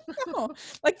joke.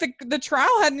 Like the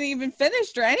trial hadn't even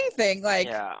finished or anything. Like,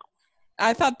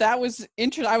 I thought that was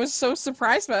interesting. I was so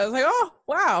surprised by it. I was like, "Oh,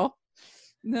 wow."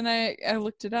 And then I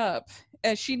looked it up.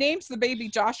 She names the baby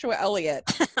Joshua Elliott.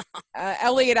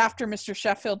 Elliott after Mr.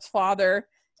 Sheffield's father,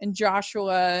 and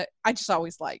Joshua I just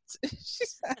always liked.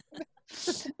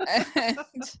 And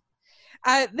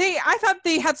I thought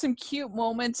they had some cute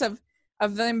moments of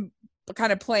them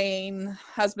kind of playing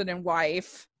husband and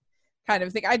wife kind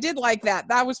of thing. I did like that.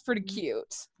 That was pretty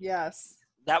cute. Yes.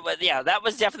 That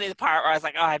was definitely the part where I was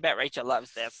like, "Oh, I bet Rachel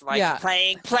loves this." Like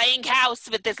playing house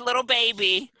with this little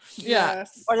baby. Yeah.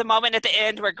 Yes. Or the moment at the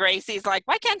end where Gracie's like,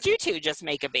 "Why can't you two just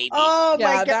make a baby?" Oh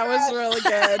my God. That was really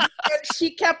good. And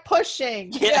she kept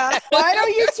pushing. Yeah. Why don't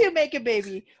you two make a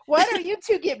baby? Why don't you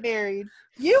two get married?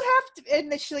 You have to,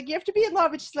 and she's like, you have to be in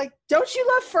love. And she's like, don't you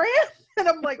love Fran? And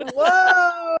I'm like,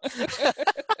 whoa.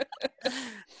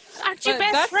 Aren't you But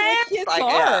best that's friends? what kids Like,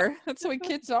 are. yeah. That's what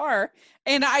kids are.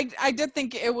 And I did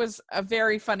think it was a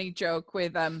very funny joke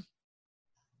with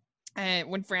and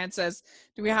when Fran says,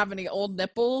 "Do we have any old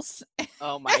nipples?"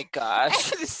 Oh my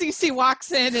gosh. And Cece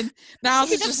walks in, and Niles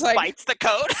He is just like, bites the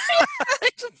coat.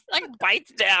 Just like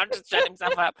bites down to shut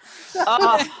himself up. That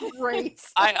Oh, was great.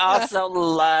 I also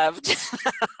loved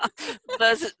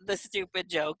the stupid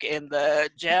joke in the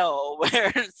jail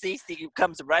where Cece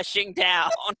comes rushing down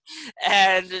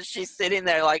and she's sitting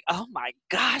there like, oh my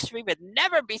gosh, we would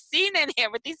never be seen in here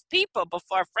with these people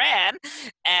before Fran.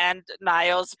 And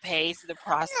Niles pays the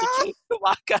prostitute to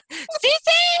walk up.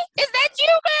 Cece, is that you,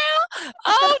 girl?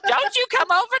 Oh, don't you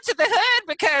come over to the hood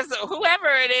because whoever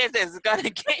it is going to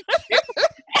get you.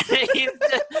 And he's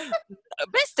just,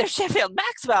 Mr. Sheffield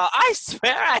Maxwell, I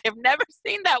swear I have never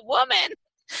seen that woman.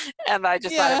 And I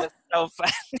just thought it was so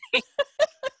funny.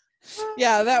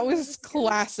 yeah, that was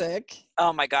classic.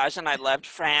 Oh my gosh, and I loved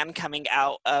Fran coming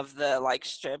out of the like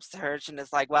strip search and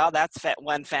it's like, well, that's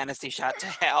one fantasy shot to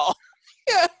hell.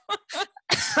 Yeah.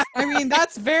 I mean,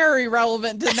 that's very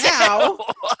relevant to now.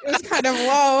 It was kind of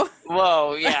whoa.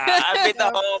 Whoa, yeah. I mean,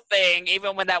 the whole thing,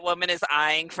 even when that woman is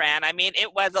eyeing Fran, I mean,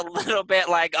 it was a little bit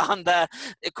like on the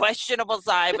questionable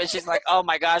side, but she's like, oh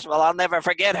my gosh, well, I'll never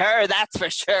forget her. That's for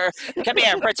sure. Come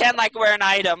here, pretend like we're an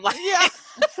item. Like, Yeah.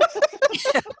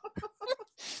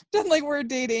 Just like we're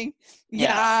dating.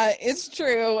 Yeah, it's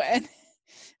true.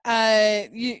 And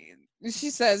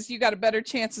she says you got a better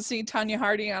chance of seeing Tanya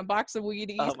Harding on a box of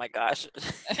Wheaties. oh my gosh.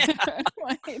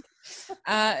 Right.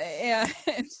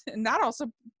 And that also, I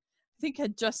think,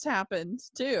 had just happened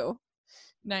too.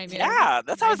 Yeah,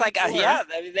 that's how I was like, yeah,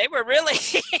 they were really,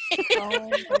 Oh,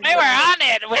 they were on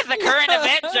it with the current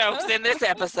event jokes in this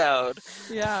episode.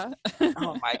 yeah.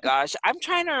 Oh my gosh. I'm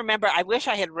trying to remember. I wish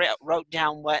I had wrote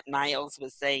down what Niles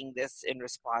was saying this in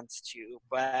response to,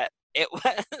 but it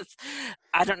was,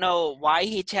 I don't know why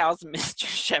he tells Mr.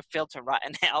 Sheffield to rot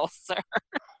in hell, sir.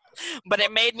 But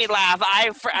it made me laugh.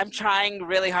 I'm trying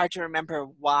really hard to remember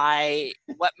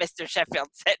what Mr. Sheffield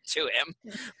said to him.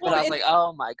 But I was like,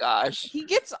 oh my gosh. He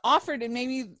gets offered, and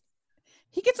maybe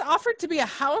he gets offered to be a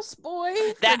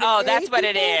houseboy. That's what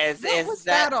it is. What was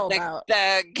that all about?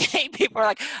 The gay people are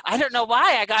like, I don't know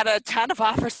why I got a ton of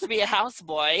offers to be a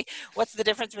houseboy. What's the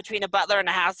difference between a butler and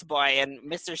a houseboy? And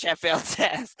Mr. Sheffield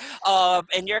says,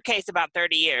 in your case, about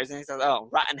 30 years. And he says, oh,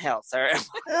 rotten hell, sir.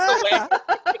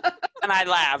 And I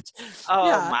laughed. Oh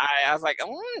my! I was like,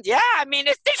 yeah. I mean,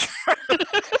 it's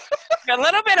you're a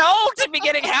little bit old to be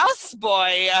getting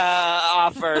houseboy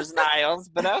offers, Niles.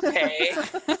 But okay.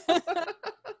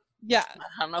 Yeah.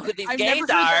 I don't know who these gays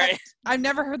are. I've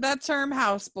never heard that term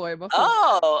houseboy before.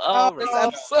 Oh,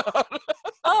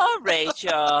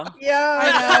 Rachel. Yeah,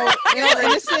 I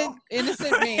know.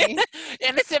 Innocent me.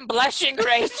 Innocent blushing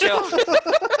Rachel.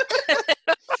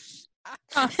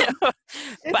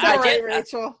 It's all right,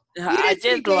 Rachel. I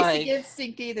did like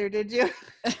instinct either, did you?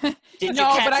 Did you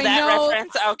catch that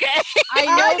reference? Okay.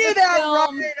 I knew that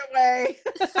right away.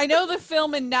 I know the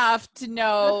film enough to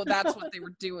know that's what they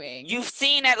were doing. You've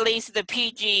seen at least the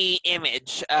PG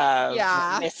image of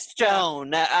Miss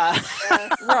Stone.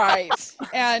 Right.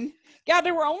 And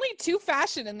there were only two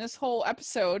fashion in this whole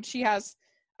episode. She has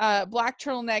black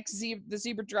turtleneck, the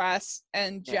zebra dress,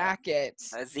 and jacket.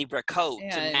 A zebra coat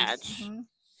to match. Mm-hmm.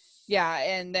 Yeah,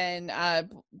 and then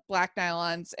black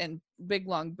nylons and big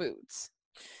long boots.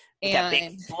 And that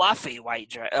big fluffy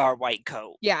white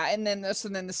coat. Yeah, and then the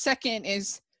second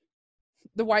is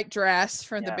the white dress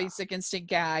for the Basic Instinct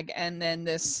gag, and then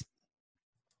the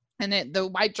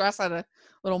white dress had a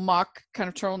little mock kind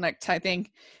of turtleneck type thing,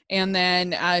 and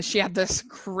then she had this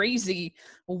crazy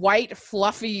white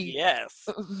fluffy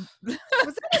was that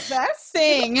a vest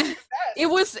thing.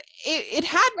 It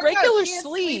had regular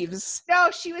sleeves. No,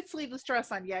 she had sleeveless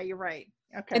dress on. Yeah, you're right.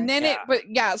 Okay. And then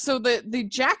so the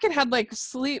jacket had like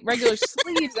regular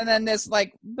sleeves, and then this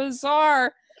like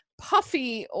bizarre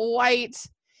puffy white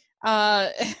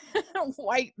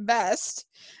white vest,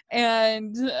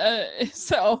 and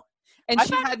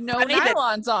she had no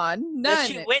nylons on. None.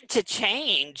 She went to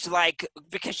change,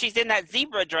 because she's in that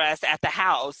zebra dress at the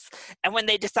house, and when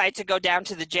they decide to go down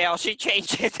to the jail, she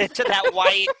changes into that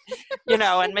white, and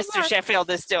Mr. Sheffield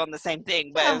is still in the same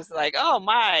thing. But it was like, oh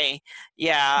my,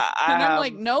 yeah. And I'm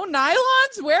like, no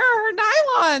nylons? Where are her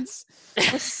nylons? I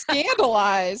was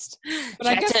scandalized. But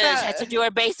I guess had to do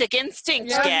her Basic Instinct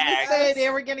gag. They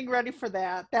were getting ready for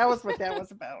that. That was what that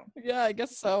was about. Yeah, I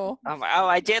guess so.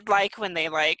 I did like when they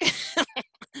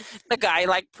the guy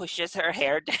like pushes her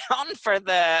hair down for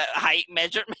the height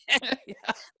measurement.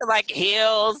 Yeah. Like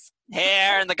heels,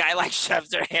 hair, and the guy like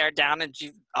shoves her hair down and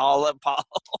she's all appalled.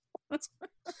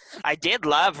 I did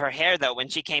love her hair though when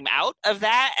she came out of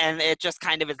that and it just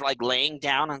kind of is like laying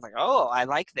down. I was like, oh, I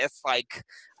like this, like,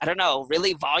 I don't know,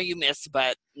 really voluminous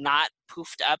but not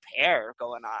poofed up hair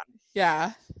going on.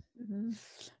 Yeah. Mhm.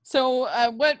 So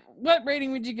what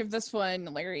rating would you give this one,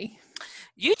 Larry?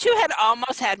 You two had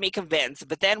almost had me convinced,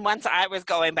 but then once I was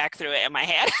going back through it in my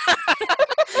head,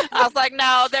 I was like,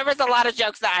 no, there was a lot of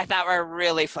jokes that I thought were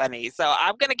really funny. So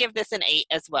I'm going to give this an 8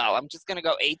 as well. I'm just going to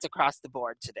go 8s across the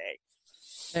board today.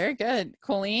 Very good.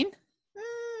 Colleen?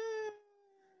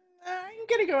 I'm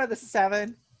gonna go with a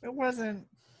 7. It wasn't.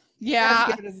 Yeah.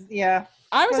 I'd give it a- yeah.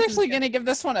 I was wasn't actually good. going to give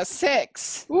this one a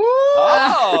 6. Ooh.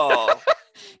 Oh,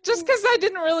 Just because I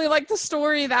didn't really like the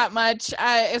story that much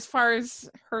as far as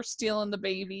her stealing the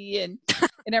baby and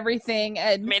everything.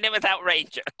 I And mean, it was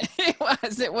outrageous.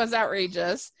 it was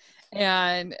outrageous.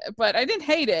 But I didn't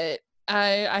hate it.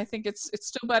 I think it's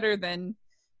still better than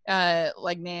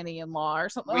like Nanny in Law or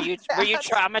something. Were you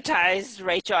traumatized,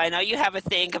 Rachel? I know you have a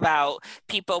thing about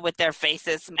people with their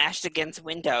faces smashed against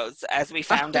windows, as we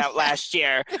found out last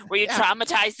year. Were you Yeah.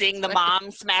 traumatizing the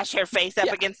mom smash her face up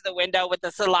Yeah. against the window with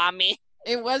the salami?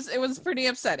 It was pretty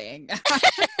upsetting.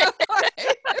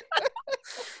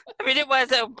 I mean, it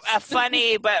was a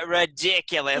funny but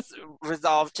ridiculous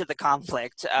resolve to the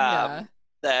conflict. Yeah.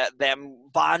 Them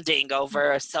bonding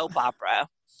over a soap opera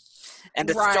and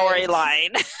a Right.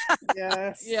 storyline.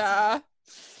 Yes.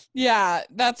 Yeah,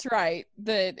 that's right.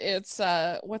 That it's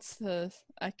what's the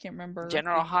I can't remember.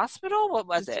 General Hospital? What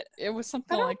was it? It was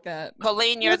something I don't- like that.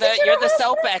 Colleen, you're Was it the General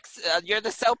you're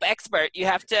the soap expert. You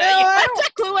have to No, you I have don't-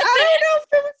 to clue us I in. don't know if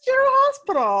it was General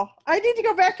Hospital. I need to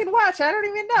go back and watch. I don't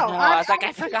even know. No, I was like,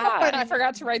 I think forgot. somebody- I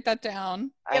forgot to write that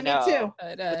down. I Yeah, know. me too.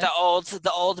 But, With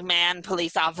the old man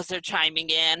police officer chiming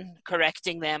in,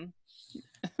 correcting them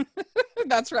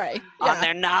that's right. on Yeah.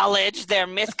 their knowledge, their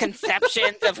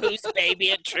misconceptions of whose baby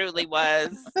it truly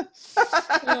was.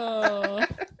 Oh,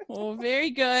 well, very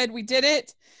good. We did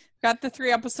it. Got the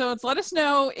 3 episodes. Let us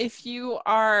know if you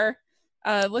are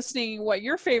listening, what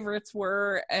your favorites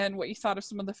were and what you thought of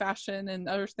some of the fashion and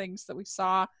other things that we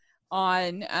saw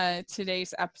on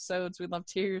today's episodes. We'd love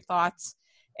to hear your thoughts.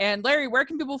 And Larry, where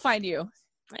can people find you?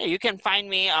 You can find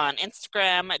me on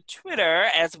Instagram, Twitter,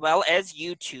 as well as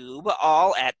YouTube,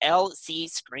 all at LC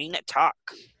Screen Talk.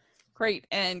 Great.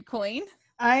 And Colleen?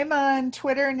 I'm on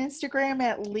Twitter and Instagram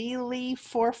at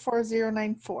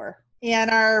Lily44094. And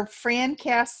our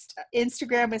Francast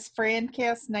Instagram is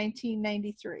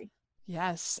Francast1993.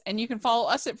 Yes. And you can follow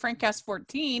us at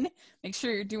Francast14. Make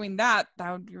sure you're doing that. That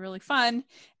would be really fun.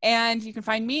 And you can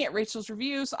find me at Rachel's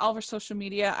Reviews, all of our social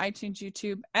media, iTunes,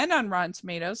 YouTube, and on Rotten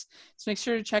Tomatoes. So make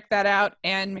sure to check that out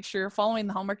and make sure you're following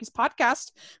the Hallmarkies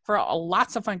podcast for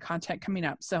lots of fun content coming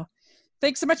up. So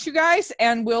thanks so much, you guys,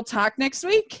 and we'll talk next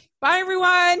week. Bye,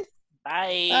 everyone.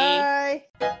 Bye.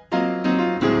 Bye.